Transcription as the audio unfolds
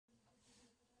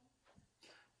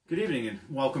Good evening and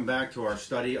welcome back to our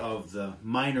study of the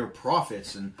minor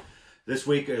prophets. And this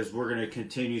week, as we're going to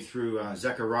continue through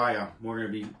Zechariah, we're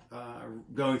going to be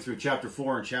going through chapter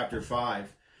 4 and chapter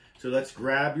 5. So let's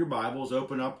grab your Bibles,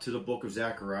 open up to the book of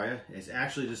Zechariah. It's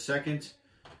actually the second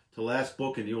to last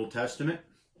book in the Old Testament.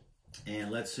 And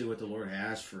let's see what the Lord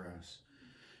has for us.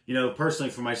 You know,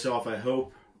 personally for myself, I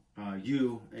hope as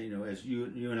you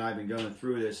and I have been going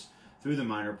through this, through the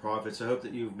minor prophets, I hope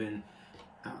that you've been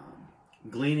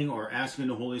gleaning or asking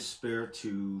the Holy Spirit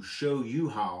to show you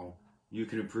how you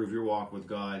can improve your walk with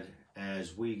God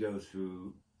as we go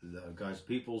through God's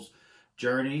people's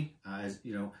journey, as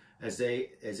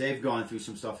they've gone through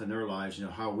some stuff in their lives,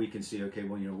 how we can see, okay,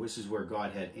 well, this is where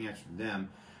God had answered them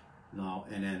now,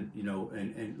 and then,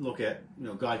 and look at,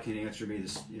 God can answer me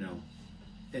this,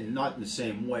 and not in the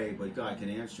same way, but God can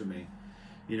answer me,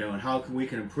 and how we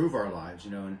can improve our lives,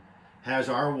 and has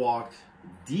our walk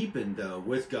deepened though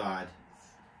with God,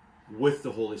 with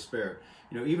the Holy Spirit,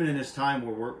 even in this time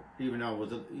where we're, even now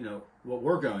with what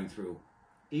we're going through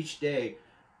each day,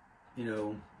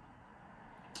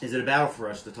 is it a battle for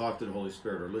us to talk to the Holy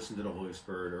Spirit or listen to the Holy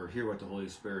Spirit or hear what the Holy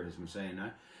Spirit has been saying?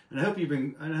 And I hope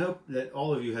that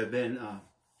all of you have been,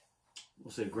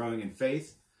 we'll say, growing in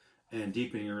faith and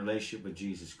deepening your relationship with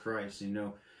Jesus Christ.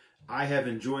 I have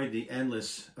enjoyed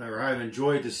I've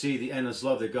enjoyed to see the endless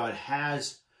love that God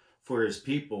has for His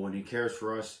people, and He cares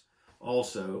for us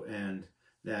also, and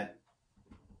that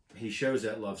He shows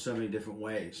that love so many different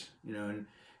ways. And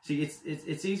see,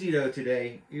 it's easy though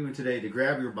even today, to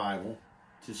grab your Bible,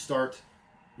 to start,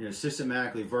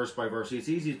 systematically verse by verse. It's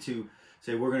easy to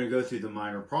say we're going to go through the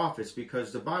minor prophets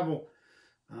because the Bible,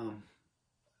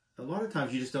 a lot of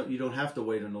times you don't have to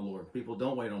wait on the Lord. People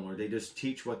don't wait on the Lord. They just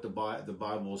teach what the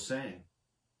Bible is saying.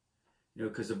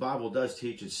 Because the Bible does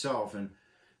teach itself, and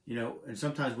and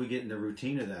sometimes we get in the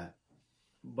routine of that.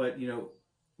 But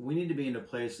we need to be in a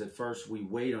place that first we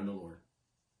wait on the Lord.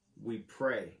 We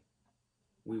pray.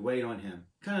 We wait on Him.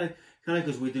 Kind of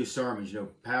because we do sermons.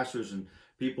 Pastors and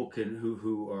people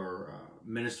who are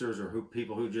ministers or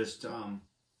people who just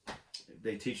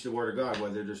they teach the Word of God,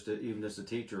 whether even just a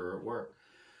teacher or at work.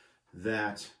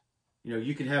 That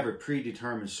you can have a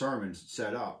predetermined sermon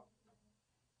set up.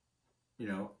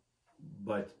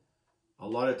 But a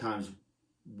lot of times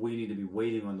we need to be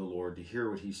waiting on the Lord to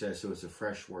hear what He says, so it's a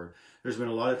fresh word. There's been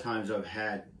a lot of times I've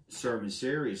had sermon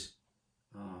series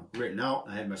written out.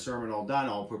 I had my sermon all done,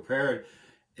 all prepared,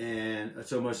 and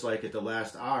it's almost like at the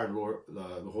last hour,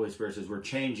 the Holy Spirit says, "We're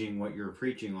changing what you're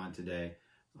preaching on today."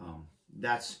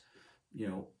 That's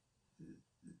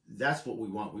what we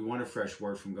want. We want a fresh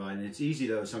word from God, and it's easy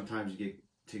though sometimes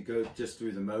to go just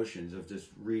through the motions of just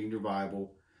reading your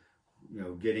Bible,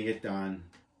 getting it done,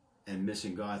 and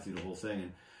missing God through the whole thing.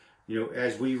 And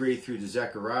as we read through the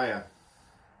Zechariah,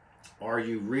 are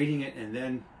you reading it and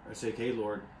then I say, "Okay,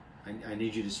 Lord, I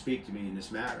need you to speak to me in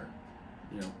this matter.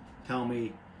 Tell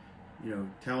me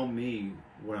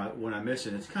when I'm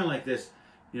missing." It's kind of like this.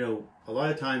 A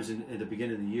lot of times in the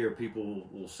beginning of the year, people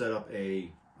will set up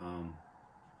a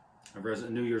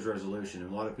New Year's resolution,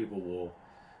 and a lot of people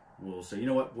will say,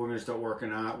 "What, we're going to start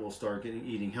working out. We'll start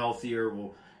eating healthier.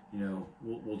 We'll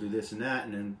do this and that."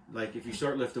 And then, like, if you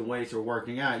start lifting weights or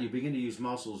working out, you begin to use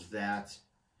muscles that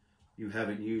you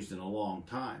haven't used in a long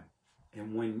time.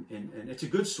 And it's a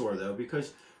good sore though,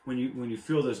 because when you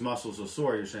feel those muscles are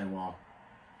sore, you're saying, well,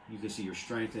 you can see you're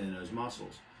strengthening those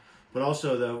muscles. But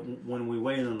also though, when we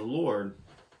wait on the Lord,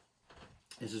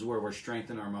 this is where we're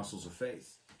strengthening our muscles of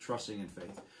faith, trusting in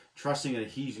faith, trusting that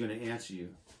He's going to answer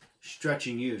you,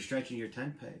 stretching your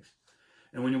tent pegs.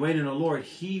 And when you wait on the Lord,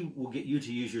 He will get you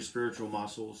to use your spiritual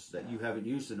muscles that you haven't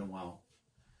used in a while.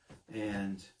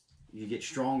 And you get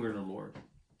stronger in the Lord.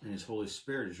 And His Holy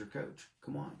Spirit is your coach.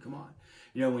 Come on.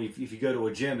 If you go to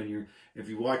a gym and if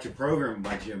you watch a program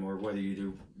by gym, or whether you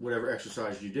do whatever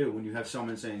exercise you do, when you have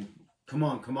someone saying, come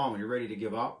on, when you're ready to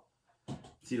give up.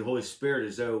 See, the Holy Spirit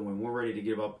is though, when we're ready to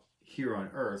give up here on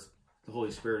earth, the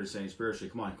Holy Spirit is saying spiritually,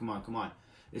 come on.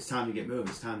 It's time to get moving.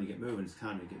 It's time to get moving.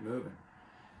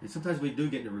 And sometimes we do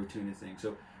get in the routine of things.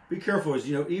 So be careful, as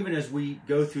even as we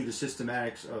go through the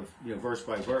systematics of verse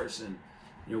by verse, and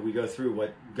we go through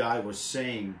what God was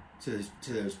saying to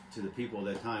the people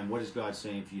at that time. What is God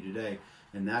saying for you today?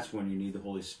 And that's when you need the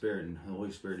Holy Spirit, and the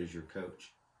Holy Spirit is your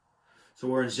coach. So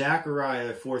we're in Zechariah,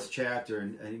 the 4th chapter,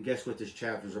 and guess what this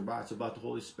chapter is about? It's about the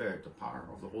Holy Spirit, the power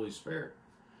of the Holy Spirit.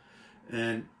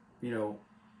 And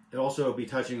it also be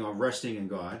touching on resting in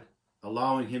God,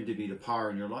 allowing Him to be the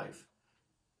power in your life.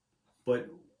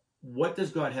 But what does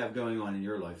God have going on in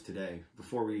your life today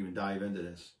before we even dive into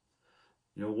this?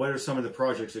 What are some of the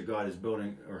projects that God is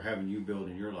building or having you build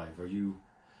in your life? Are you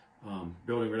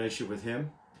building a relationship with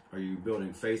Him? Are you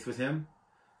building faith with Him?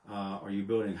 Are you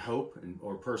building hope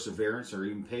or perseverance or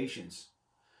even patience?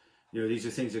 You know, these are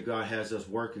things that God has us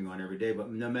working on every day.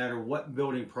 But no matter what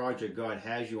building project God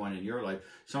has you on in your life,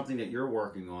 something that you're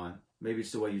working on, maybe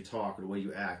it's the way you talk, or the way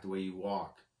you act, the way you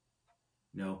walk.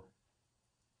 You know,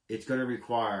 it's going to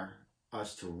require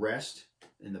us to rest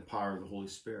in the power of the Holy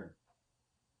Spirit.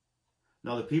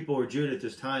 Now, the people of Judah at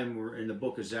this time were in the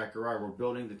book of Zechariah, were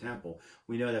building the temple.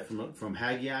 We know that from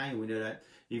Haggai, and we know that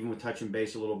even with touching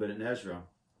base a little bit in Ezra.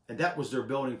 And that was their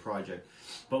building project.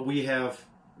 But we have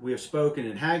spoken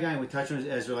in Haggai, and we touched on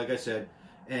Ezra, like I said,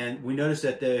 and we noticed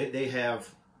that they have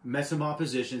met some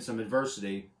opposition, some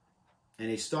adversity, and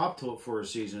they stopped for a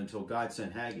season until God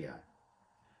sent Haggai.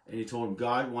 And he told them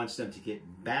God wants them to get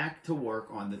back to work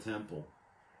on the temple.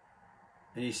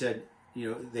 And he said, you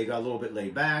know, they got a little bit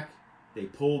laid back, they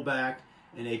pulled back,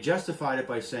 and they justified it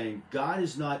by saying, God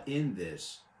is not in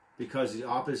this because of the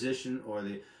opposition or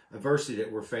the adversity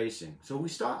that we're facing. So we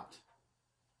stopped.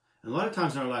 And a lot of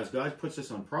times in our lives, God puts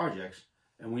us on projects,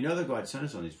 and we know that God sent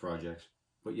us on these projects,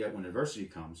 but yet when adversity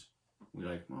comes, we're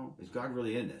like, well, is God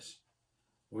really in this?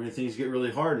 Or when things get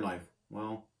really hard in life,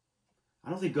 well, I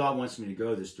don't think God wants me to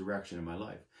go this direction in my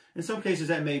life. In some cases,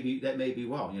 that may be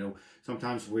well. You know,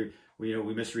 sometimes we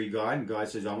misread God, and God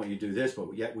says, I want you to do this,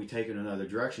 but yet we take it in another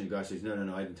direction. And God says, no,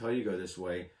 I didn't tell you to go this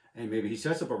way. And maybe He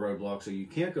sets up a roadblock so you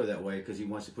can't go that way because He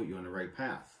wants to put you on the right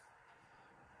path.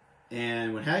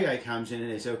 And when Haggai comes in and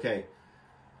they say, okay,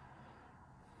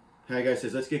 Haggai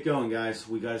says, let's get going, guys.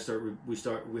 We have to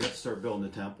start building the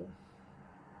temple.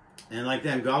 And like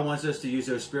them, God wants us to use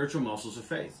those spiritual muscles of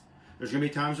faith. There's going to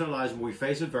be times in our lives when we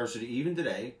face adversity, even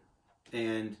today,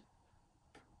 and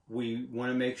we want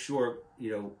to make sure,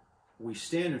 you know, we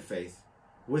stand in faith.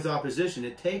 With opposition,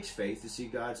 it takes faith to see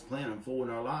God's plan unfold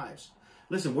in our lives.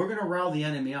 Listen, we're going to rile the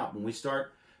enemy up when we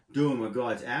start doing what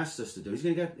God's asked us to do. He's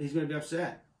going to be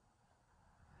upset.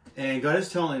 And God is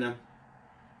telling them,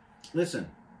 listen,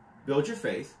 build your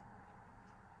faith.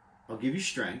 I'll give you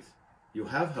strength. You'll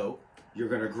have hope. You're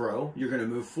going to grow. You're going to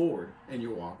move forward in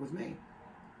your walk with me.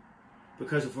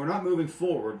 Because if we're not moving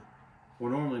forward, we're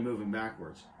normally moving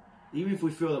backwards. Even if we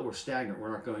feel that we're stagnant,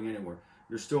 we're not going anywhere,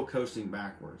 you're still coasting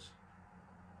backwards.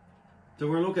 So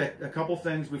we're going to look at a couple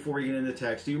things before we get into the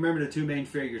text. Do you remember the two main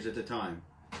figures at the time?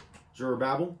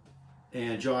 Zerubbabel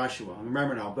and Joshua.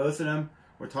 Remember now, both of them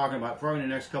we're talking about probably in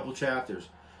the next couple chapters.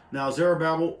 Now,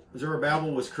 Zerubbabel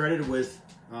was credited with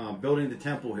building the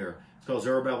temple here. It's called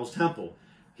Zerubbabel's temple.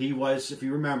 He was, if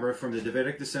you remember, from the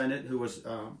Davidic descendant who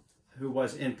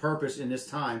was in purpose in this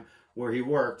time where he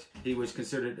worked. He was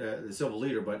considered the civil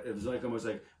leader, but it was like almost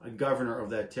like a governor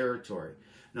of that territory.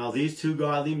 Now, these two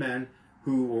godly men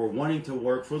who were wanting to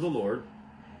work for the Lord,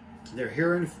 they're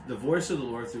hearing the voice of the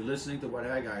Lord through listening to what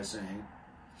Haggai is saying.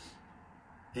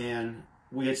 And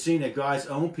we had seen that God's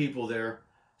own people there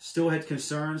still had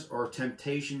concerns or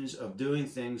temptations of doing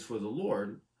things for the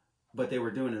Lord, but they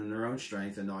were doing it in their own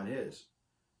strength and not His.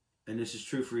 And this is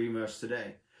true for even us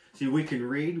today. See, we can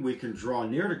read, we can draw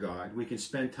near to God, we can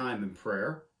spend time in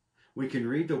prayer, we can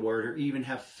read the Word, or even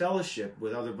have fellowship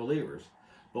with other believers.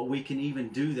 But we can even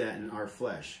do that in our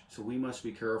flesh. So we must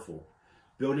be careful.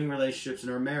 Building relationships in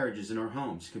our marriages, in our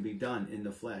homes, can be done in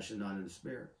the flesh and not in the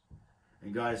Spirit.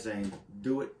 And God is saying,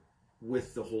 do it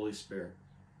with the Holy Spirit.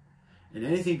 And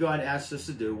anything God asks us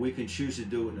to do, we can choose to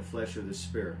do it in the flesh or the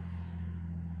Spirit.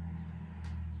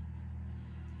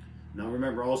 Now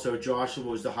remember also, Joshua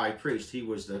was the high priest. He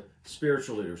was the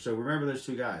spiritual leader. So remember those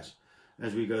two guys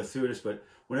as we go through this. But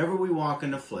whenever we walk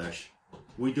in the flesh,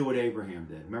 we do what Abraham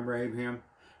did. Remember Abraham?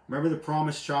 Remember the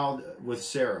promised child with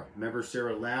Sarah. Remember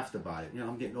Sarah laughed about it. You know,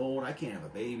 I'm getting old. I can't have a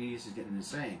baby. This is getting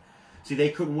insane. See,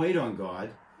 they couldn't wait on God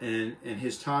and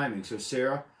His timing. So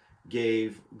Sarah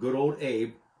gave good old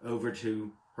Abe over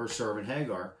to her servant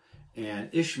Hagar, and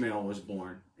Ishmael was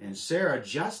born. And Sarah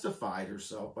justified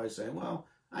herself by saying, well,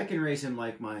 I can raise him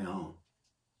like my own.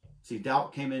 See,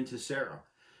 doubt came into Sarah,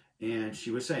 and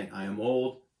she was saying, I am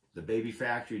old. The baby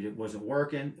factory wasn't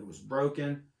working. It was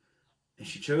broken. And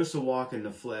she chose to walk in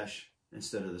the flesh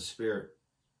instead of the Spirit.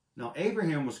 Now,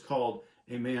 Abraham was called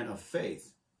a man of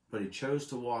faith, but he chose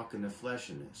to walk in the flesh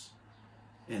in this.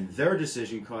 And their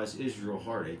decision caused Israel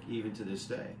heartache, even to this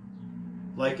day.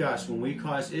 Like us, when we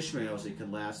cause Ishmaels, it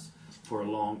can last for a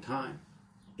long time.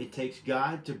 It takes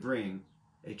God to bring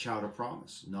a child of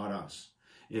promise, not us.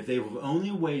 If they would have only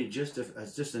waited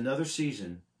just another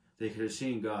season, they could have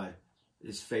seen God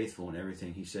is faithful in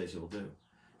everything He says He'll do.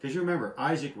 Because you remember,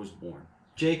 Isaac was born.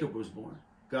 Jacob was born.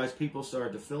 God's people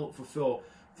started to fulfill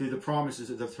through the promises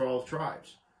of the 12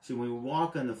 tribes. See, when we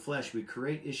walk in the flesh, we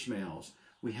create Ishmaels.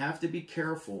 we have to be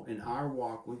careful in our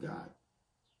walk with God.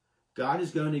 God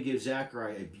is going to give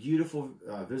Zechariah a beautiful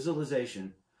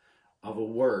visualization of a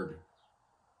word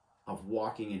of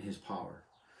walking in his power.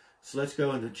 So let's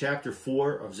go into chapter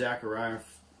 4 of Zechariah,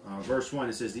 verse 1.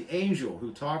 It says, the angel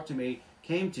who talked to me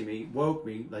came to me, woke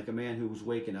me like a man who was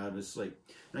waking out of his sleep.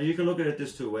 Now you can look at it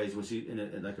this two ways. Was he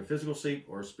in like a physical sleep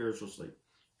or a spiritual sleep?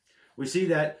 We see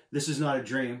that this is not a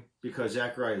dream because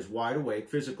Zechariah is wide awake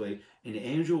physically, and the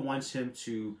angel wants him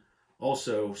to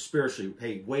also spiritually,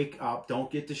 hey, wake up,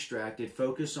 don't get distracted,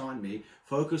 focus on me,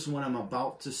 focus on what I'm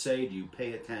about to say to you,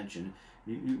 pay attention.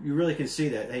 You really can see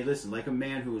that, hey, listen, like a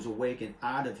man who is awakened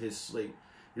out of his sleep.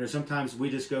 You know, sometimes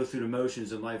we just go through the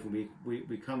motions in life and we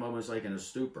become almost like in a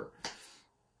stupor.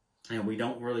 And we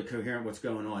don't really coherent what's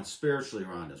going on spiritually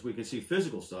around us. We can see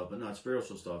physical stuff, but not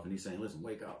spiritual stuff. And he's saying, listen,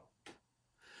 wake up.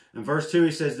 In verse 2,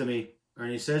 he says to me, or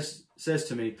he says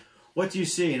to me, what do you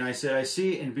see? And I said, I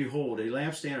see and behold a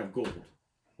lampstand of gold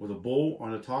with a bowl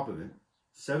on the top of it,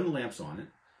 7 lamps on it,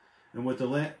 and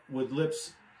with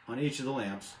lips on each of the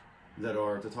lamps that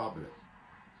are at the top of it.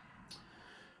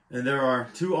 And there are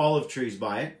 2 olive trees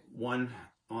by it, one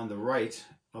on the right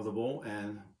of the bowl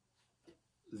and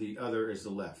the other is the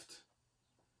left.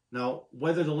 Now,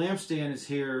 whether the lampstand is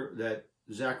here that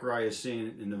Zechariah is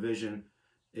seeing in the vision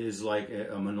is like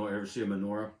a menorah. Ever see a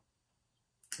menorah?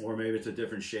 Or maybe it's a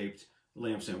different shaped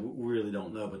lampstand. We really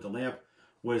don't know. But the lamp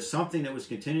was something that was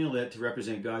continually lit to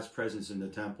represent God's presence in the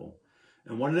temple.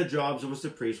 And one of the jobs of the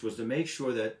priest was to make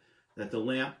sure that the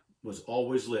lamp was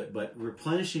always lit, but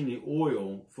replenishing the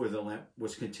oil for the lamp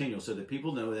was continual, so that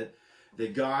people know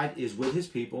that God is with his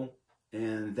people,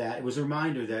 and that it was a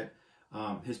reminder that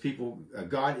his people,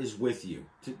 God is with you.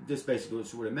 This basically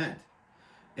was what it meant.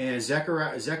 And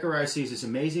Zechariah sees this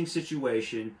amazing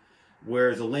situation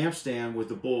where the lampstand with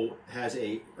the bowl has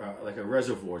like a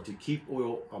reservoir to keep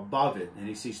oil above it, and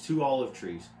he sees 2 olive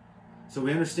trees. So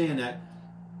we understand that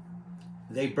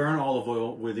they burn olive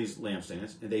oil with these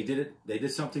lampstands, and they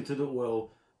did something to the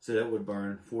oil so that it would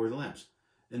burn for the lamps.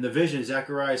 In the vision,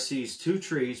 Zechariah sees 2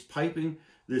 trees piping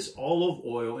this olive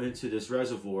oil into this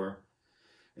reservoir,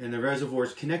 and the reservoir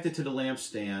is connected to the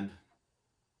lampstand,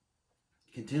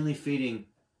 continually feeding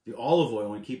the olive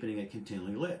oil and keeping it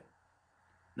continually lit.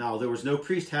 Now, there was no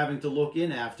priest having to look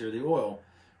in after the oil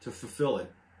to fulfill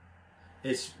it.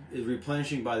 It's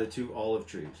replenishing by the 2 olive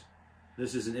trees.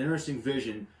 This is an interesting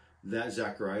vision that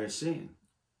Zechariah is seeing.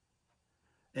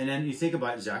 And then you think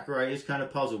about it, Zechariah is kind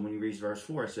of puzzled when he reads verse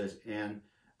 4. It says, and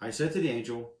I said to the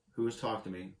angel who has talked to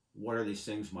me, what are these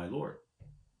things, my Lord?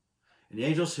 And the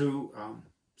angels who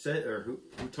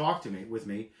talked to me with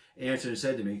me answered and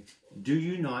said to me, do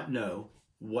you not know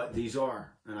what these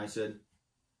are? And I said,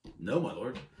 no, my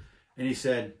Lord. And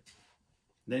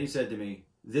then he said to me,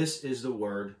 this is the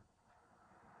word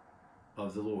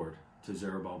of the Lord to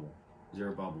Zerubbabel.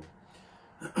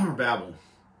 Babel.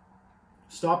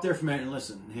 Stop there for a minute and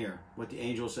listen and hear what the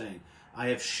angel is saying. I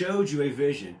have showed you a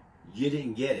vision. You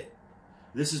didn't get it.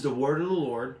 This is the word of the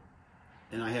Lord,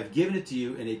 and I have given it to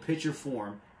you in a picture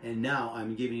form, and now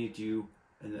I'm giving it to you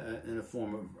in a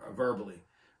form of verbally.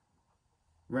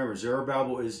 Remember,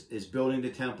 Zerubbabel is building the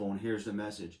temple, and here's the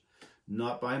message.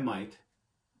 Not by might,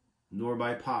 nor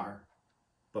by power,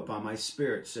 but by my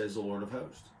spirit, says the Lord of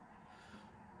hosts.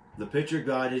 The picture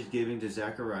God is giving to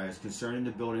Zechariah concerning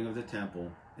the building of the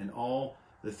temple and all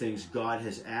the things God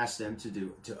has asked them to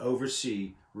do, to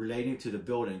oversee relating to the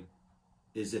building,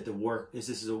 is that this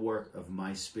is a work of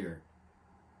my spirit.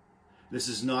 This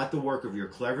is not the work of your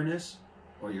cleverness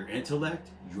or your intellect,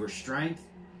 your strength.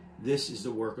 This is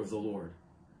the work of the Lord.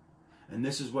 And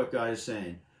this is what God is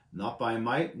saying. Not by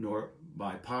might nor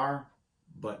by power,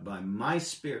 but by my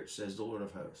spirit, says the Lord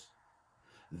of hosts.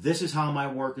 This is how my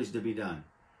work is to be done.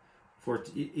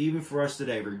 Even for us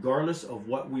today, regardless of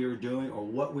what we are doing or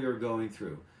what we are going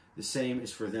through, the same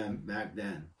is for them back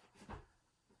then.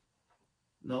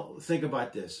 Now, think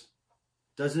about this.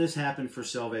 Doesn't this happen for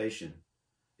salvation?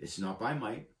 It's not by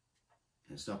might,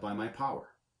 and it's not by my power,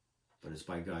 but it's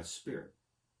by God's Spirit.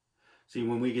 See,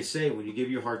 when we get saved, when you give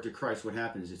your heart to Christ, what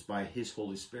happens? It's by His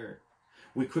Holy Spirit.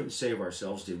 We couldn't save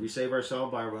ourselves. Did we save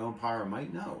ourselves by our own power and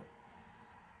might? No.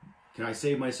 Can I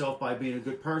save myself by being a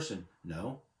good person?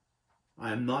 No.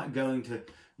 I am not going to,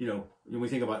 when we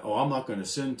think about, I'm not going to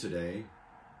sin today,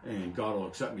 and God will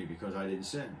accept me because I didn't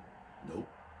sin. Nope.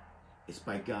 It's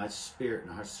by God's Spirit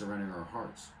and us surrendering our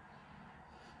hearts.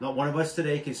 Not one of us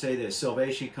today can say that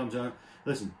salvation comes on.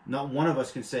 Listen, not one of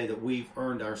us can say that we've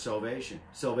earned our salvation.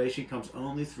 Salvation comes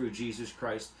only through Jesus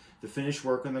Christ, the finished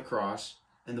work on the cross,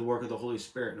 and the work of the Holy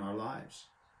Spirit in our lives.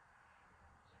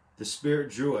 The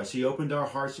Spirit drew us. He opened our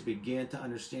hearts and began to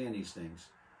understand these things.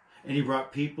 And he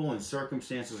brought people and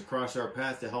circumstances across our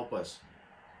path to help us,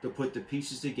 to put the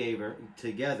pieces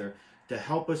together to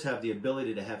help us have the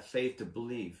ability to have faith to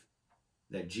believe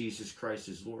that Jesus Christ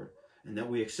is Lord and that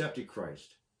we accepted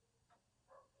Christ.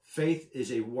 Faith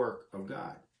is a work of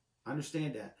God.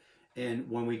 Understand that. And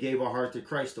when we gave our heart to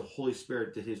Christ, the Holy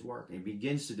Spirit did his work. And he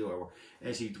begins to do our work.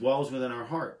 As he dwells within our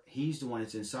heart, he's the one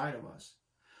that's inside of us.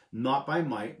 Not by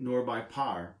might nor by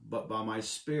power, but by my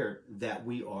Spirit that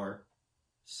we are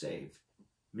saved.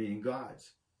 Meaning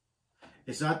God's.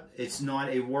 It's not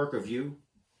a work of you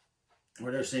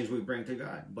or those things we bring to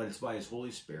God, but it's by his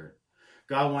Holy Spirit.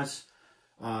 God wants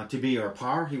to be our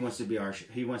power. He wants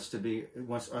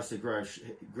us to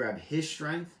grab his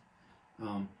strength.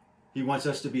 He wants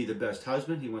us to be the best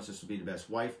husband. He wants us to be the best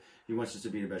wife. He wants us to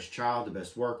be the best child, the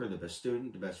best worker, the best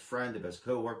student, the best friend, the best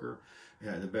co-worker,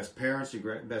 the best parents,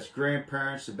 the best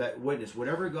grandparents, the best witness.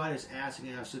 Whatever God is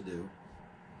asking us to do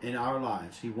in our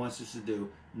lives, he wants us to do,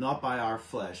 not by our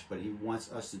flesh, but he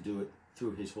wants us to do it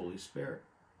through his Holy Spirit.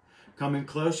 Coming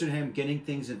closer to him, getting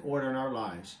things in order in our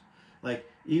lives. Like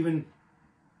even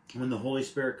when the Holy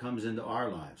Spirit comes into our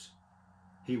lives,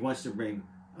 he wants to bring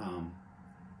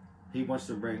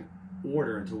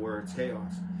order into where it's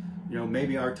chaos. You know,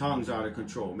 maybe our tongue's out of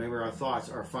control. Maybe our thoughts,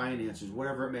 our finances,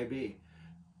 whatever it may be.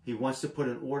 He wants to put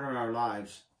an order in our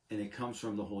lives, and it comes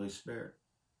from the Holy Spirit.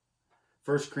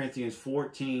 1 Corinthians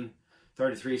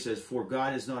 14:33 says, "For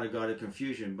God is not a God of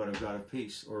confusion, but a God of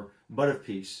peace," but of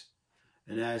peace.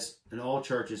 And as in all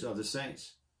churches of the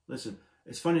saints. Listen,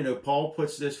 it's funny though, Paul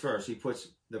puts this first. He puts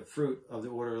the fruit of the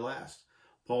order last.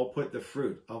 Paul put the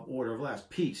fruit of order last.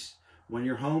 Peace. When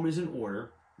your home is in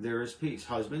order, there is peace.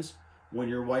 Husbands, when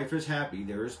your wife is happy,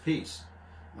 there is peace.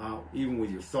 Even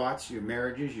with your thoughts, your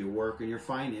marriages, your work, and your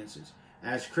finances.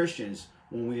 As Christians,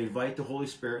 when we invite the Holy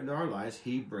Spirit into our lives,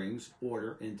 he brings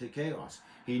order into chaos.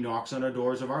 He knocks on the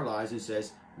doors of our lives and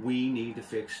says, we need to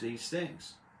fix these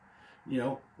things. You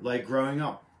know, like growing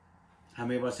up. How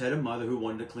many of us had a mother who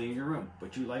wanted to clean your room,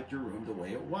 but you liked your room the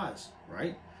way it was,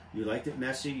 right? You liked it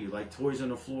messy. You liked toys on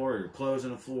the floor, or your clothes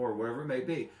on the floor, or whatever it may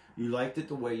be. You liked it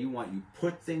the way you want. You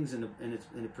put things in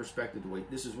a perspective the way,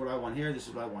 this is what I want here, this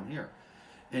is what I want here.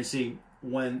 And see,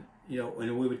 when, you know,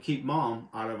 and we would keep mom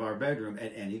out of our bedroom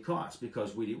at any cost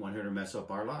because we didn't want her to mess up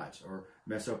our lives or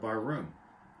mess up our room.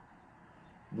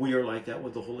 We are like that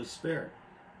with the Holy Spirit.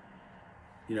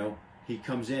 You know, he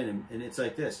comes in and it's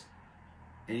like this.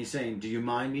 And he's saying, do you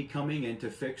mind me coming in to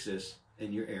fix this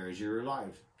in your areas of your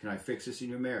life? Can I fix this in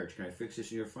your marriage? Can I fix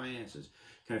this in your finances?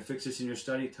 Can I fix this in your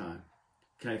study time?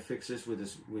 Can I fix this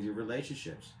with your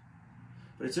relationships?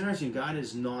 But it's interesting. God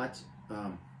is not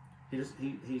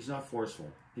he's not forceful.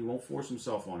 He won't force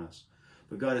himself on us.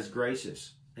 But God is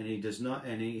gracious, and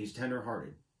he's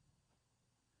tender-hearted.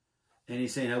 And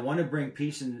he's saying, I want to bring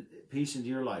peace into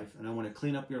your life, and I want to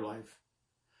clean up your life.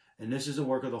 And this is the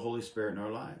work of the Holy Spirit in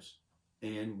our lives.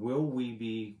 And will we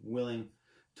be willing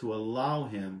to allow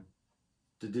him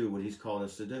to do what he's called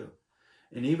us to do?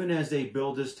 And even as they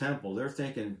build this temple, they're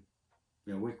thinking,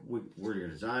 you know, we're going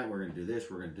to design, we're going to do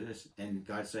this, we're going to do this. And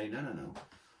God's saying, no.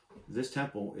 This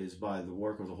temple is by the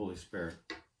work of the Holy Spirit.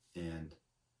 And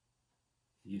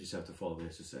you just have to follow what it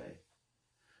has to say.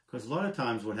 Because a lot of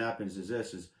times what happens is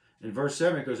this, is in verse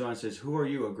 7 it goes on and says, who are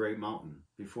you, a great mountain,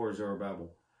 before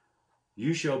Zerubbabel?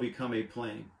 You shall become a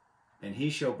plain, and he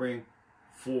shall bring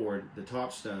forward the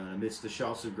top stone amidst the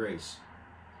shouts of grace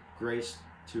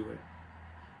to it.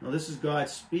 Now this is God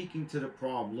speaking to the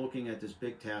problem, looking at this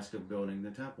big task of building the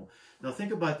temple. Now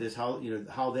think about this,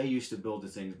 how they used to build the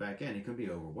things back then. It can be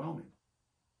overwhelming.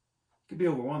 It can be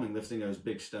overwhelming lifting those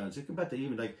big stones. It can be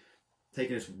even like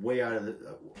taking us way out of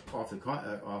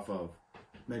off of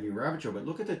maybe a rabbit trail. But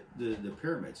look at the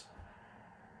pyramids.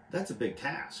 That's a big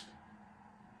task.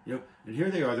 You know, and here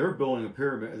they are. They're building a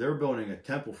pyramid. They're building a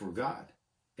temple for God.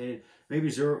 And maybe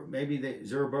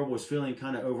Zerubbabel was feeling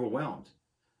kind of overwhelmed.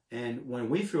 And when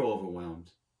we feel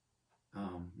overwhelmed,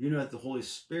 you know that the Holy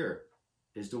Spirit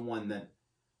is the one that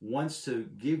wants to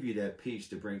give you that peace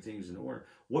to bring things in order.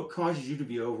 What causes you to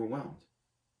be overwhelmed?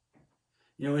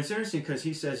 You know, it's interesting because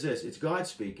he says this. It's God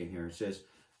speaking here. It says,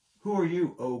 who are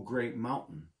you, O great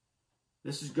mountain?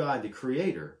 This is God, the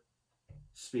Creator,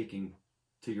 speaking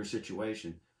to your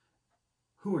situation.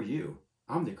 Who are you?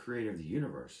 I'm the creator of the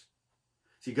universe.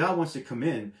 See, God wants to come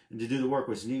in and to do the work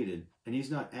that's needed, and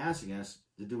he's not asking us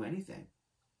to do anything.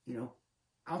 You know,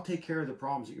 I'll take care of the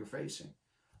problems that you're facing.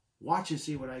 Watch and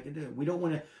see what I can do. We don't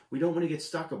want to get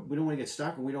stuck. We don't want to get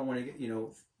stuck, and we don't want to get, you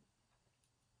know,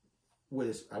 with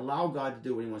this. Allow God to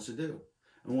do what he wants to do.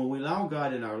 And when we allow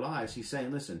God in our lives, he's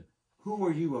saying, listen, who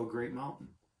are you, O great mountain?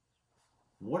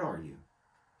 What are you?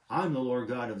 I'm the Lord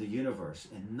God of the universe,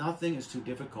 and nothing is too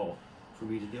difficult for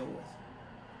me to deal with.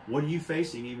 What are you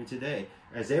facing even today?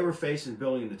 As they were facing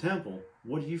building the temple,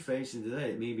 what are you facing today?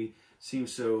 It maybe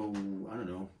seems so, I don't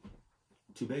know,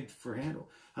 too big for handle.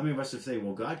 How many of us have said,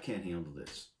 well, God can't handle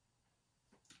this?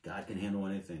 God can handle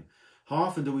anything. How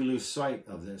often do we lose sight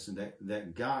of this, and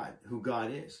that God, who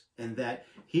God is, and that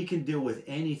he can deal with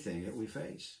anything that we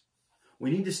face?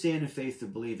 We need to stand in faith to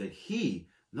believe that he,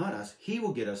 not us, he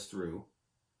will get us through,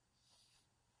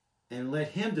 and let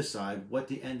him decide what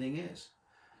the ending is.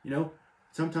 You know,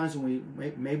 sometimes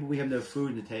when maybe we have no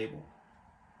food on the table,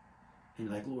 and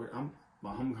you're like, Lord, I'm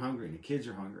hungry, and the kids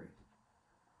are hungry.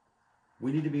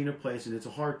 We need to be in a place, and it's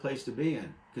a hard place to be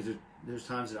in, because there's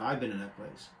times that I've been in that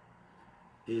place,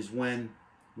 is when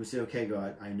we say, okay,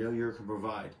 God, I know you're going to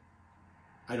provide.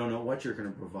 I don't know what you're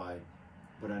going to provide,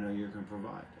 but I know you're going to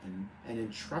provide. And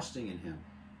in trusting in him,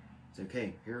 it's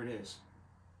okay, here it is.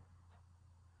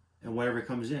 And whatever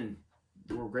comes in,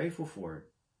 we're grateful for it.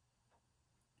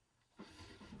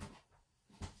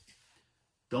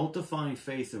 Don't define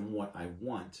faith in what I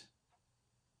want,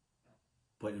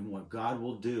 but in what God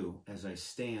will do as I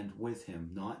stand with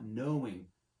him, not knowing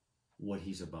what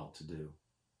he's about to do.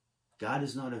 God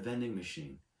is not a vending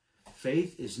machine.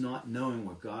 Faith is not knowing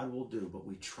what God will do, but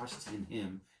we trust in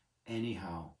him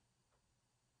anyhow.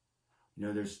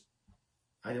 You know,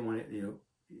 I didn't want to,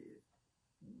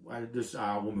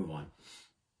 we'll move on.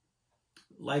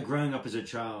 Like growing up as a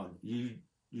child, you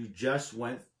just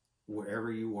went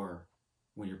wherever you were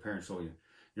when your parents told you.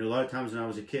 You know, a lot of times when I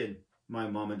was a kid, my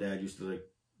mom and dad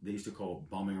they used to call it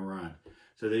bumming around.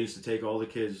 So they used to take all the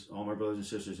kids, all my brothers and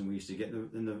sisters, and we used to get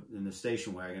in the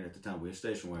station wagon at the time. We had a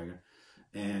station wagon,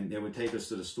 and they would take us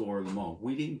to the store or the mall.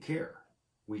 We didn't care.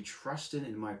 We trusted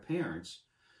in my parents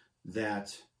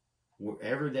that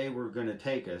wherever they were going to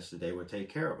take us, that they would take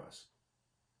care of us.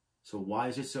 So why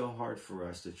is it so hard for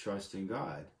us to trust in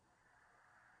God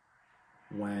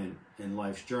when in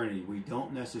life's journey we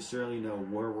don't necessarily know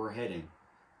where we're heading,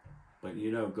 but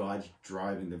you know God's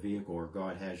driving the vehicle, or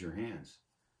God has your hands?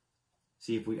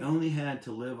 See, if we only had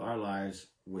to live our lives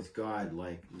with God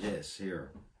like this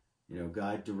here, you know,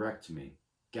 God direct me,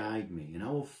 guide me, and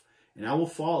I will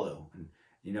follow. And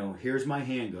you know, here's my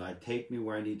hand, God, take me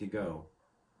where I need to go,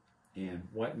 and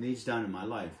what needs done in my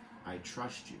life, I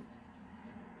trust you.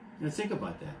 You know, think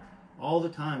about that. All the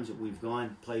times that we've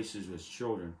gone places with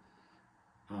children,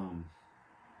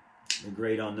 the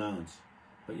great unknowns,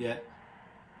 but yet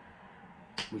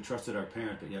we trusted our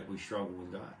parent, but yet we struggle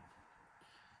with God.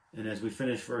 And as we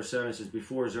finish verse 7, it says,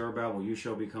 before Zerubbabel you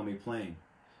shall become a plain,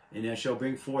 and I shall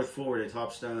bring forward a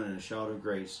top stone and a shout of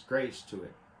grace to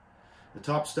it. The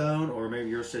top stone, or maybe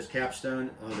yours says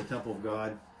capstone, of the temple of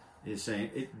God, is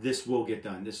saying this will get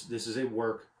done. This is a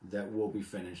work that will be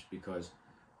finished because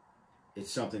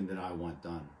it's something that I want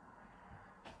done.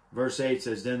 Verse 8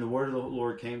 says, then the word of the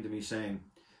Lord came to me, saying,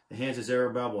 the hands of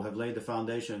Zerubbabel have laid the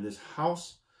foundation of this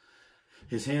house.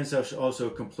 His hands shall also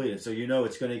complete it. So you know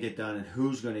it's going to get done, and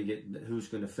who's going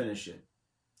to finish it.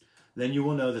 Then you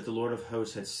will know that the Lord of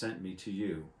hosts had sent me to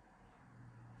you.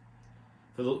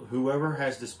 For whoever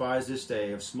has despised this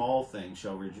day of small things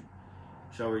shall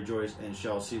rejoice and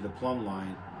shall see the plumb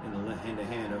line in the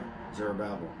hand of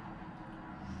Zerubbabel.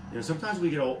 You know, sometimes we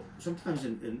get old. Sometimes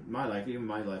in my life, even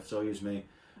my life, so use me,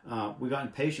 we got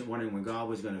impatient wondering when God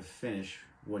was going to finish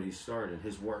what he started,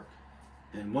 his work.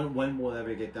 And when will it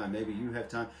ever get done? Maybe you have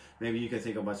time. Maybe you can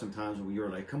think about some times when you're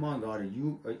like, come on, God,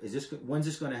 when's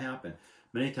this going to happen?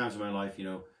 Many times in my life, you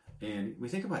know, and we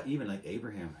think about even like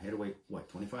Abraham had to wait,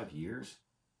 25 years?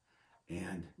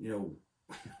 And, you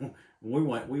know, we're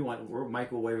a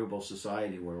microwavable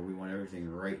society where we want everything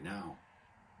right now.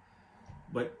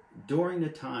 But during the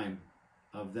time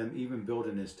of them even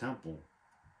building this temple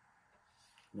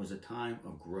was a time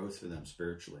of growth for them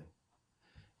spiritually.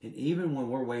 And even when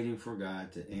we're waiting for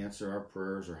God to answer our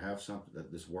prayers or have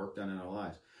this work done in our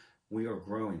lives, we are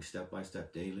growing step by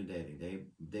step, day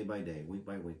by day, week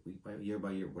by week, year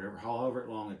by year, however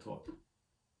long it took.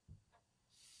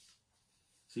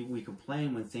 See, we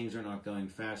complain when things are not going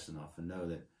fast enough, and know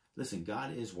that, listen,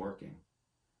 God is working.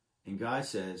 And God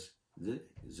says that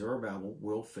Zerubbabel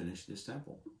will finish this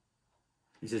temple.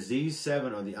 He says, these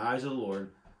 7 are the eyes of the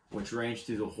Lord, which range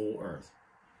through the whole earth.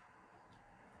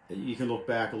 You can look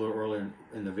back a little earlier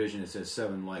in the vision. It says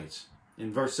 7 lights.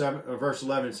 In verse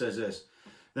 11, it says this.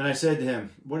 Then I said to him,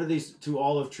 what are these 2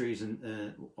 olive trees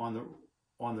on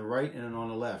the right and on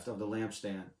the left of the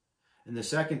lampstand? And the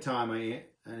second time I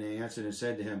answered and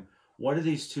said to him, what are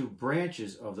these 2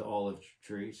 branches of the olive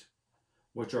trees,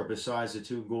 which are besides the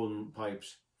 2 golden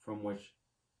pipes from which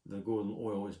the golden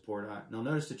oil is poured out? Now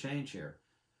notice the change here.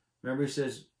 Remember, he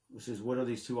says, It says, what are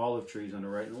these two olive trees on the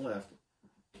right and the left?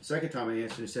 The second time I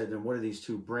answered, he said, then what are these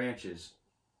two branches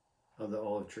of the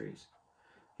olive trees?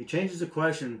 He changes the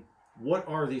question, what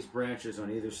are these branches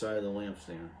on either side of the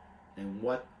lampstand? And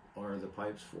what are the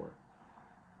pipes for?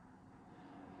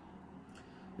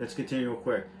 Let's continue real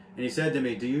quick. And he said to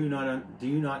me, do you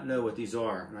not know what these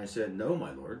are? And I said, no,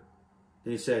 my Lord.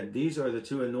 Then he said, these are the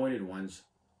two anointed ones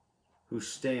who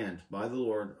stand by the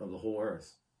Lord of the whole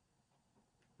earth.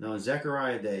 Now in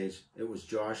Zechariah days, it was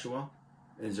Joshua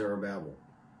and Zerubbabel.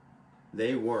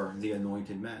 They were the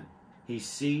anointed men. He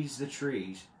sees the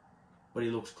trees, but he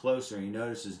looks closer and he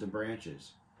notices the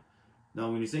branches. Now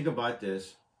when you think about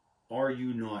this, are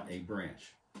you not a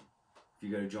branch? If you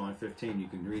go to John 15, you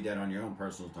can read that on your own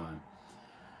personal time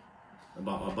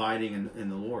about abiding in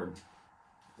the Lord.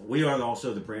 We are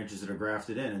also the branches that are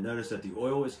grafted in. And notice that the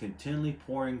oil is continually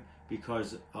pouring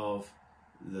because of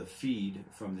the feed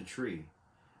from the tree.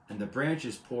 And the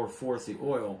branches pour forth the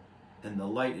oil, and the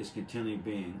light is continually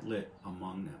being lit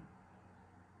among them.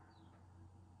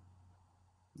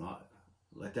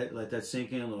 Let that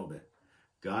sink in a little bit.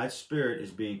 God's Spirit is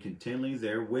being continually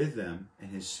there with them, and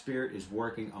His Spirit is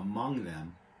working among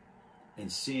them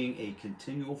and seeing a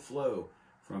continual flow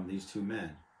from these two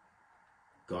men.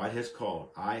 God has called.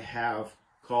 I have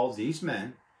called these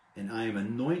men, and I am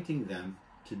anointing them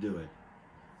to do it.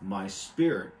 My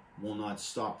Spirit will not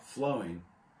stop flowing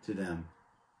to them.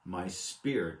 My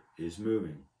Spirit is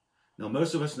moving. Now,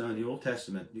 most of us know in the Old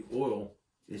Testament, the oil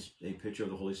is a picture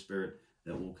of the Holy Spirit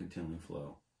that will continually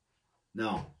flow.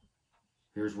 Now,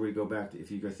 here's where you go back to,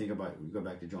 if you go think about it, we go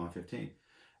back to John 15.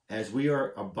 As we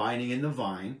are abiding in the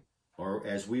vine, or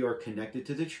as we are connected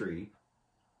to the tree,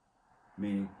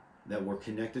 meaning that we're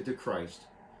connected to Christ,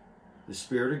 the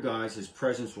Spirit of God, His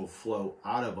presence will flow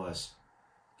out of us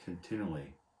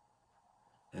continually.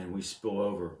 And we spill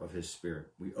over of His Spirit.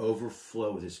 We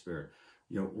overflow with His Spirit.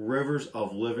 You know, rivers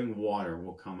of living water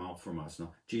will come out from us.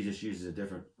 Now, Jesus uses a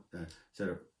different set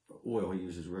of oil. He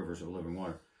uses rivers of living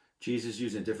water. Jesus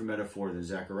used a different metaphor than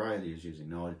Zechariah that he was using.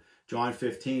 Now, John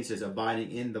 15 says,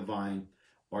 abiding in the vine,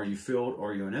 are you filled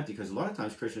or are you empty? Because a lot of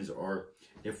times Christians are,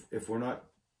 if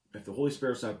the Holy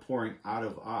Spirit's not pouring out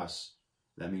of us,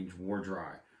 that means we're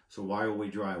dry. So why are we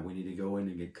dry? We need to go in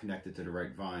and get connected to the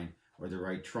right vine or the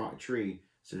right tree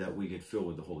so that we get filled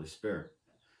with the Holy Spirit.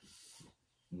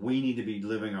 We need to be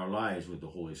living our lives with the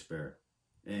Holy Spirit.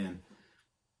 And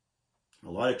a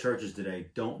lot of churches today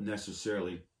don't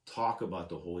necessarily talk about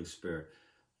the Holy Spirit.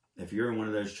 If you're in one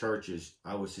of those churches,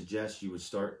 I would suggest you would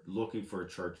start looking for a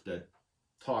church that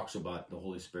talks about the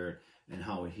Holy Spirit and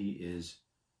how He is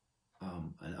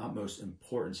an utmost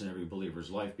importance in every believer's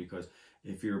life. Because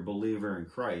if you're a believer in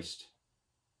Christ,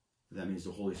 that means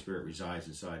the Holy Spirit resides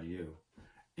inside of you.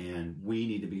 And we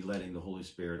need to be letting the Holy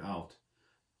Spirit out.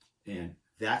 And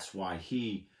that's why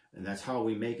and that's how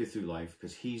we make it through life,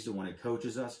 because He's the one that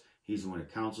coaches us. He's the one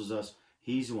that counsels us.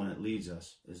 He's the one that leads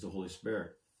us, is the Holy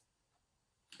Spirit.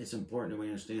 It's important that we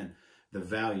understand the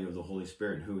value of the Holy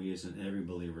Spirit and who He is in every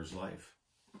believer's life.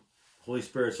 The Holy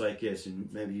Spirit's like this,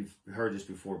 and maybe you've heard this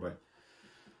before, but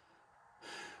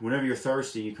whenever you're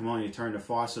thirsty, you come on, you turn the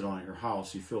faucet on at your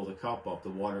house, you fill the cup up, the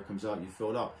water comes out, you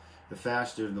fill it up. The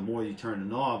faster, the more you turn the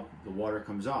knob, the water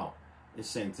comes out. It's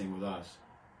the same thing with us.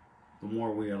 The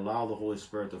more we allow the Holy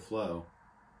Spirit to flow,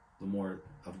 the more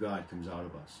of God comes out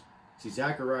of us. See,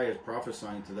 Zechariah is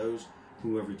prophesying to those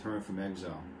who have returned from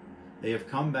exile. They have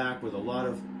come back with a lot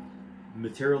of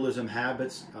materialism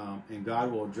habits, and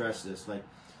God will address this. Like,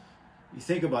 you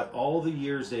think about all the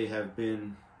years they have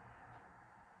been,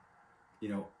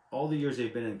 all the years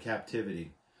they've been in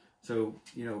captivity. So,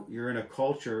 you're in a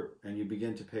culture and you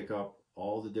begin to pick up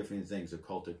all the different things, the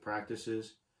cultic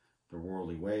practices, the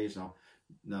worldly ways.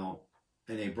 Now,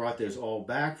 and they brought those all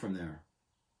back from there.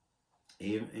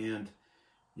 And,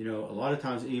 a lot of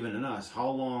times, even in us, how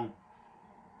long,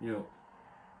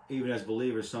 even as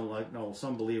believers,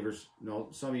 some believers,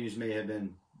 some of you may have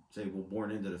been, say,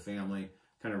 born into the family,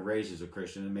 kind of raised as a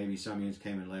Christian, and maybe some of you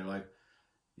came in later life.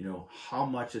 How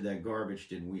much of that garbage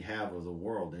did we have of the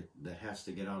world that has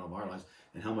to get out of our lives,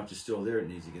 and how much is still there that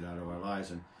needs to get out of our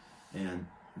lives? And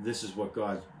this is what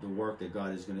the work that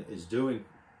God is doing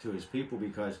to His people,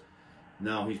 because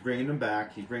now He's bringing them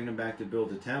back. He's bringing them back to build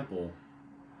the temple,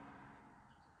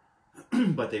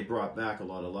 but they brought back a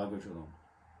lot of luggage with them.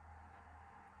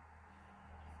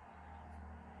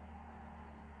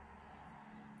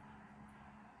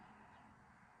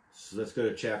 So let's go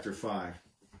to chapter 5.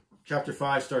 Chapter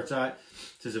 5 starts out, it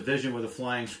says a vision with a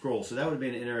flying scroll. So that would be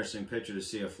an interesting picture to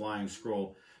see, a flying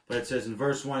scroll. But it says in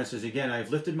verse 1, it says, again, I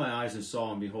have lifted my eyes and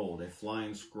saw, and behold, a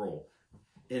flying scroll.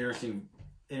 Interesting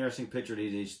picture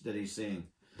that he's seeing.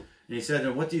 And he said,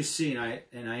 what do you see?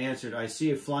 And I answered, I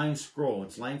see a flying scroll.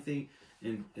 It's lengthy,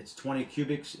 and it's 20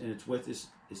 cubits, and its width is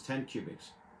 10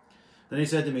 cubits. Then he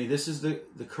said to me, this is the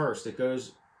curse that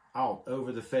goes out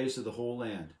over the face of the whole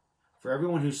land. For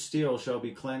everyone who steals shall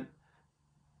be cleaned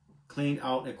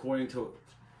out according to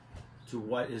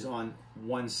what is on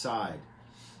one side.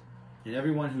 And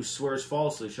everyone who swears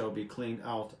falsely shall be cleaned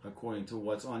out according to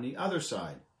what's on the other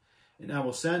side. And I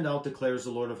will send out, declares the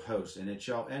Lord of hosts, and it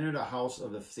shall enter the house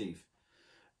of the thief,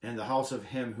 and the house of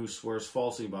him who swears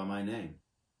falsely by my name.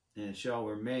 And it shall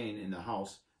remain in the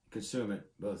house, and consume it,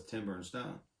 both timber and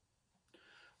stone.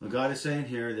 Well, God is saying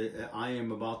here that I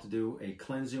am about to do a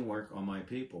cleansing work on my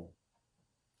people,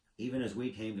 even as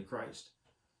we came to Christ.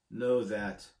 Know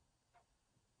that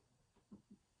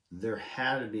there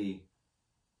had to be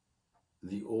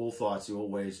the old thoughts, the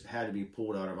old ways had to be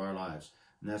pulled out of our lives.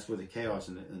 And that's where the chaos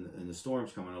and the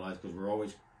storms come in our lives, because we're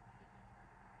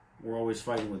always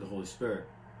fighting with the Holy Spirit.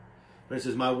 But it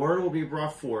says, my word will be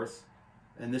brought forth,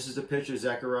 and this is the picture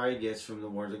Zechariah gets from the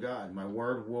word of God. My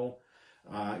word will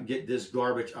get this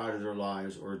garbage out of their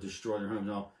lives or destroy their homes.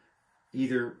 Now,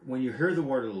 either when you hear the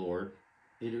word of the Lord,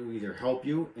 it'll either help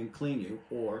you and clean you,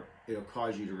 or it'll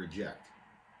cause you to reject.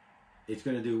 It's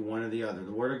going to do one or the other.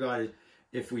 The word of God is,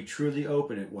 if we truly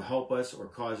open it, will help us or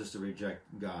cause us to reject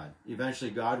God.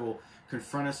 Eventually, God will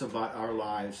confront us about our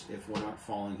lives if we're not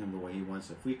following him the way he wants.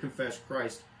 If we confess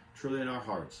Christ truly in our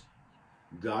hearts,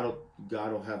 God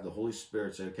will have the Holy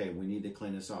Spirit say, okay, we need to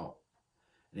clean this out.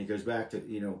 And he goes back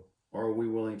to, are we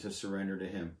willing to surrender to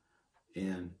him?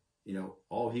 And,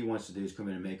 all he wants to do is come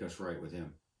in and make us right with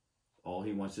him. All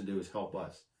he wants to do is help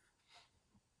us.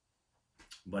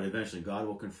 But eventually, God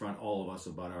will confront all of us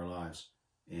about our lives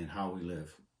and how we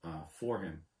live for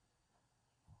him.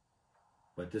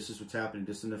 But this is what's happening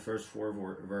just in the first 4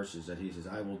 verses, that he says,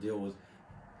 I will deal with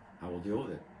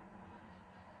it.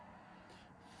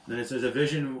 Then it says, a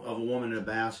vision of a woman in a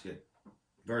basket.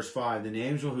 Verse 5, then the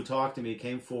angel who talked to me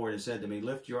came forward and said to me,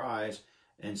 lift your eyes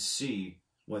and see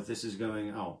what this is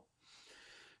going out.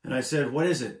 And I said, what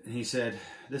is it? And he said,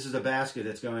 this is a basket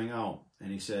that's going out.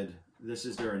 And he said, this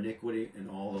is their iniquity in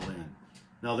all the land.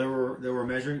 Now there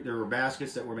were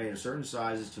baskets that were made of certain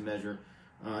sizes to measure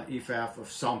ephah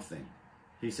of something.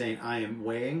 He's saying, I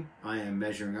am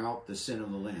measuring out the sin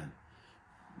of the land.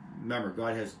 Remember,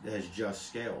 God has just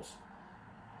scales.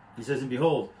 He says, and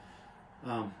behold,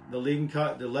 the leaden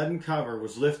cover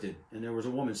was lifted, and there was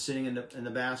a woman sitting in the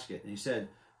basket. And he said,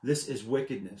 this is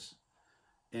wickedness.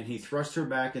 And he thrust her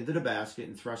back into the basket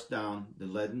and thrust down the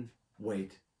leaden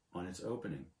weight on its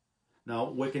opening.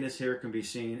 Now, wickedness here can be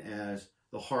seen as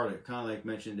the harlot, kind of like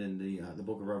mentioned in the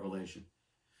book of Revelation.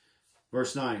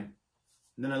 Verse 9,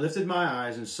 then I lifted my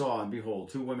eyes and saw, and behold,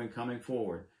 2 women coming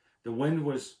forward. The wind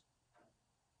was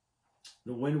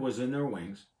in their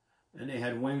wings, and they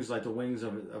had wings like the wings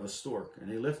of a stork. And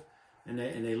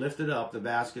they lifted up the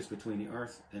baskets between the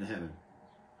earth and heaven.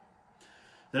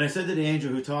 Then I said to the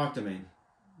angel who talked to me,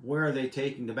 where are they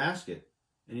taking the basket?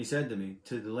 And he said to me,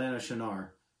 to the land of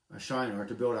Shinar,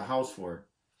 to build a house for it.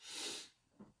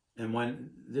 And when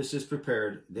this is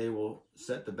prepared, they will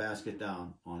set the basket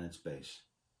down on its base.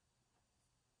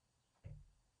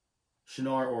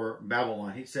 Shinar, or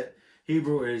Babylon.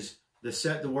 Hebrew is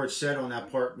the word set on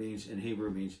that part means, in Hebrew,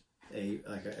 means a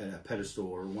pedestal,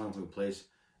 or one who places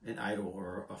an idol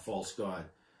or a false god.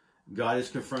 God is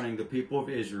confronting the people of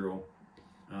Israel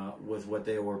with what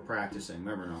they were practicing.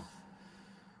 Remember now,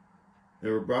 they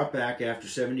were brought back after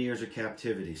 70 years of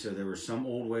captivity. So there were some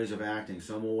old ways of acting,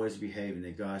 some old ways of behaving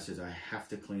that God says, I have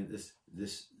to clean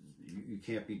this. You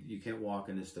can't walk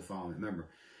in this defilement. Remember,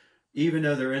 even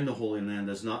though they're in the Holy Land,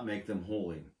 does not make them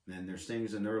holy. And there's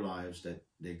things in their lives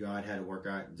that God had to work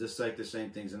out, just like the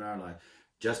same things in our life.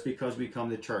 Just because we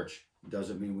come to church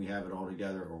doesn't mean we have it all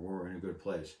together or we're in a good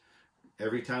place.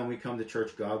 Every time we come to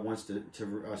church, God wants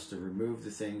us to remove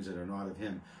the things that are not of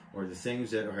him, or the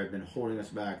things that have been holding us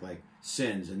back, like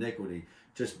sins, iniquity,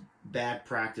 just bad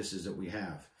practices that we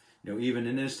have. Even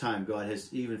in this time, God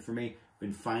has, even for me,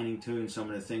 been fine-tuning some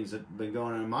of the things that have been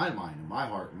going on in my mind, in my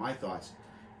heart, in my thoughts.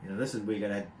 Listen, we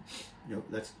gotta,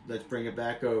 let's bring it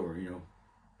back over,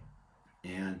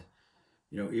 and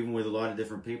even with a lot of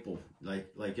different people,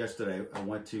 like yesterday, I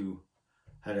went to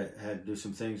had to do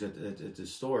some things at the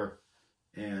store.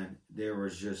 And there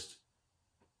was just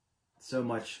so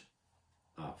much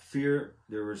fear.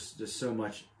 There was just so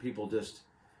much people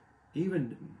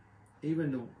even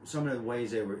some of the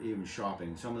ways they were even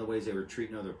shopping, some of the ways they were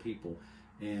treating other people.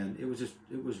 And it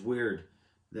was weird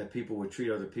that people would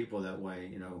treat other people that way,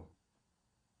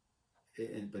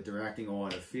 but they're acting all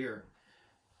out of fear.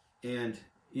 And,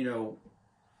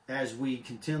 as we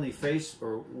continually face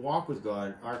or walk with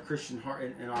God, our Christian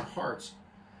heart in our hearts,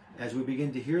 as we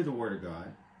begin to hear the Word of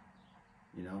God,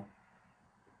 you know,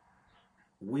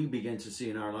 we begin to see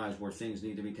in our lives where things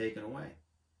need to be taken away.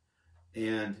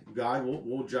 And God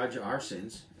will judge our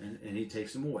sins, and He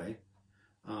takes them away.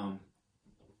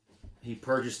 He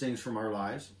purges things from our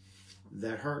lives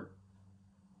that hurt,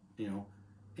 you know,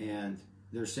 and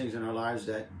there's things in our lives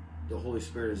that the Holy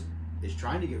Spirit is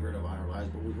trying to get rid of out of our lives,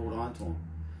 but we hold on to them.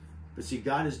 But see,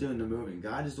 God is doing the moving.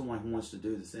 God is the one who wants to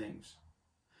do the things.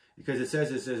 Because it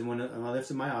says, when I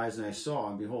lifted my eyes and I saw,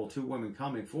 and behold, two women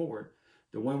coming forward,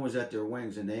 the wind was at their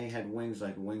wings, and they had wings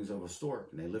like wings of a stork.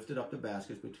 And they lifted up the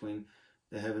baskets between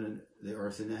the heaven and the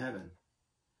earth and the heaven.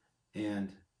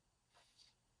 And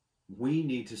we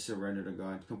need to surrender to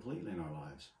God completely in our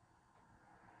lives.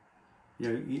 You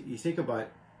know, you think about,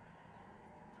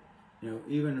 you know,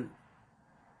 even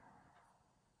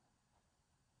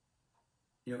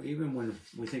when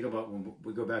we think about, when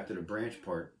we go back to the branch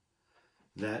part,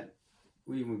 that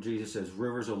when Jesus says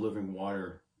rivers of living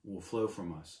water will flow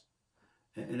from us.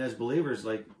 And as believers,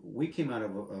 like, we came out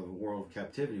of a world of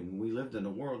captivity. When we lived in the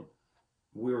world,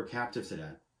 we were captive to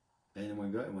that. And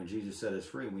when Jesus set us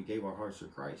free and we gave our hearts to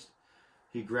Christ,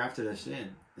 He grafted us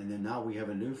in. And then now we have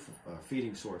a new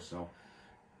feeding source. So,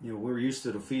 you know, we're used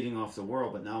to the feeding off the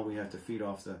world, but now we have to feed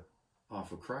off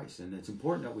of Christ. And it's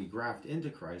important that we graft into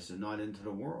Christ and not into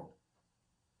the world.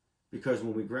 Because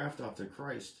when we graft off to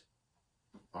Christ,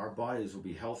 our bodies will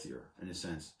be healthier, in a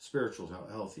sense, spiritual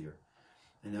healthier.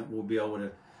 And that we'll be able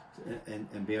to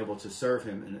and be able to serve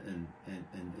Him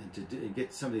and to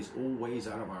get some of these old ways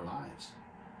out of our lives.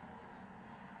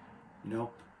 You know,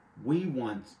 we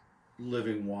want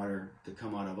living water to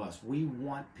come out of us. We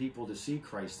want people to see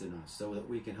Christ in us so that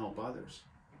we can help others.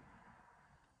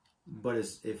 But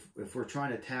if we're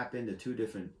trying to tap into two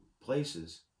different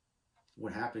places,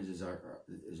 what happens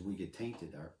is we get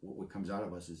tainted. What comes out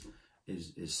of us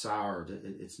is sour.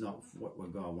 It's not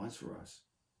what God wants for us.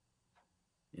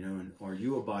 You know, and are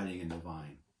you abiding in the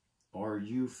vine? Are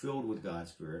you filled with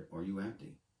God's Spirit? Or are you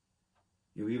empty?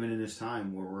 You know, even in this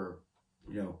time where we're,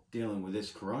 you know, dealing with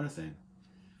this corona thing,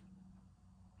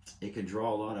 it can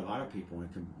draw a lot out of people, and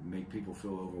it can make people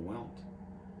feel overwhelmed.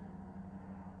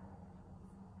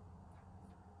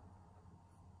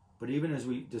 But even as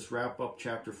we just wrap up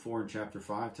chapter 4 and chapter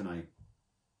 5 tonight,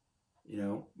 you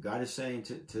know, God is saying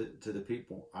to the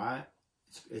people,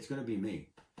 it's going to be me.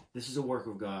 This is a work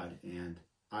of God, and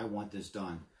I want this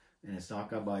done. And it's not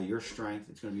going to be by your strength.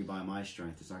 It's going to be by my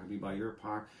strength. It's not going to be by your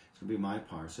power. It's going to be my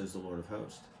power, says the Lord of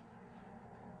hosts.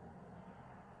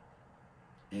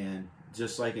 And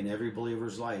just like in every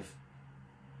believer's life,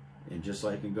 and just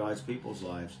like in God's people's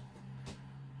lives,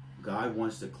 God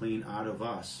wants to clean out of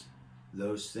us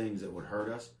those things that would hurt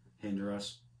us, hinder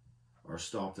us, or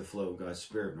stop the flow of God's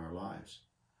Spirit in our lives.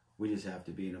 We just have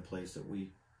to be in a place that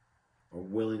we are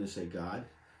willing to say, God,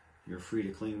 you're free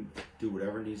to do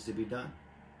whatever needs to be done.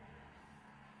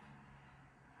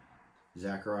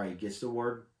 Zechariah gets the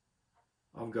word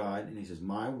of God, and he says,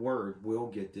 my word will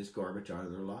get this garbage out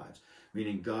of their lives.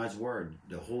 Meaning God's word,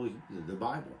 the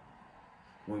Bible.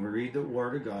 When we read the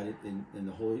word of God in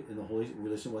the Holy, we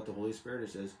listen to what the Holy Spirit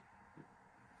says,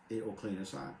 it will clean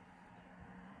us out.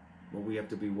 But we have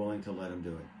to be willing to let Him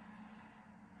do it.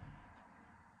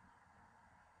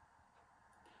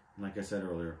 Like I said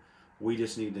earlier, we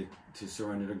just need to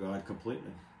surrender to God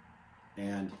completely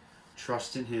and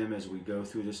trust in Him as we go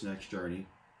through this next journey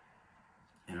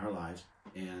in our lives,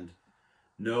 and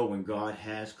know when God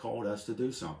has called us to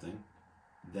do something,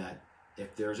 that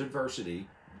if there's adversity,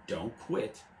 don't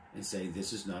quit and say,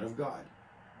 this is not of God.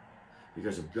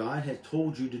 Because if God has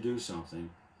told you to do something,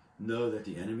 know that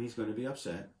the enemy is going to be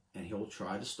upset, and he'll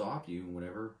try to stop you in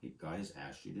whatever God has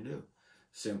asked you to do.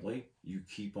 Simply, you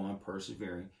keep on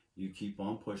persevering, you keep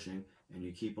on pushing, and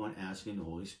you keep on asking the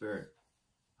Holy Spirit,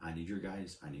 I need your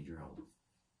guidance, I need your help.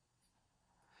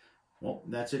 Well,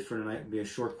 that's it for tonight. It'll be a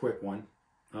short, quick one.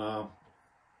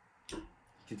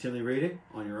 Continue reading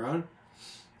on your own.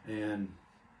 And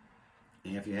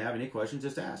if you have any questions,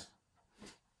 just ask.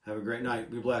 Have a great night.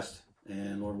 Be blessed.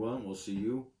 And Lord willing, we'll see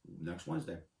you next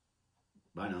Wednesday.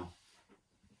 Bye now.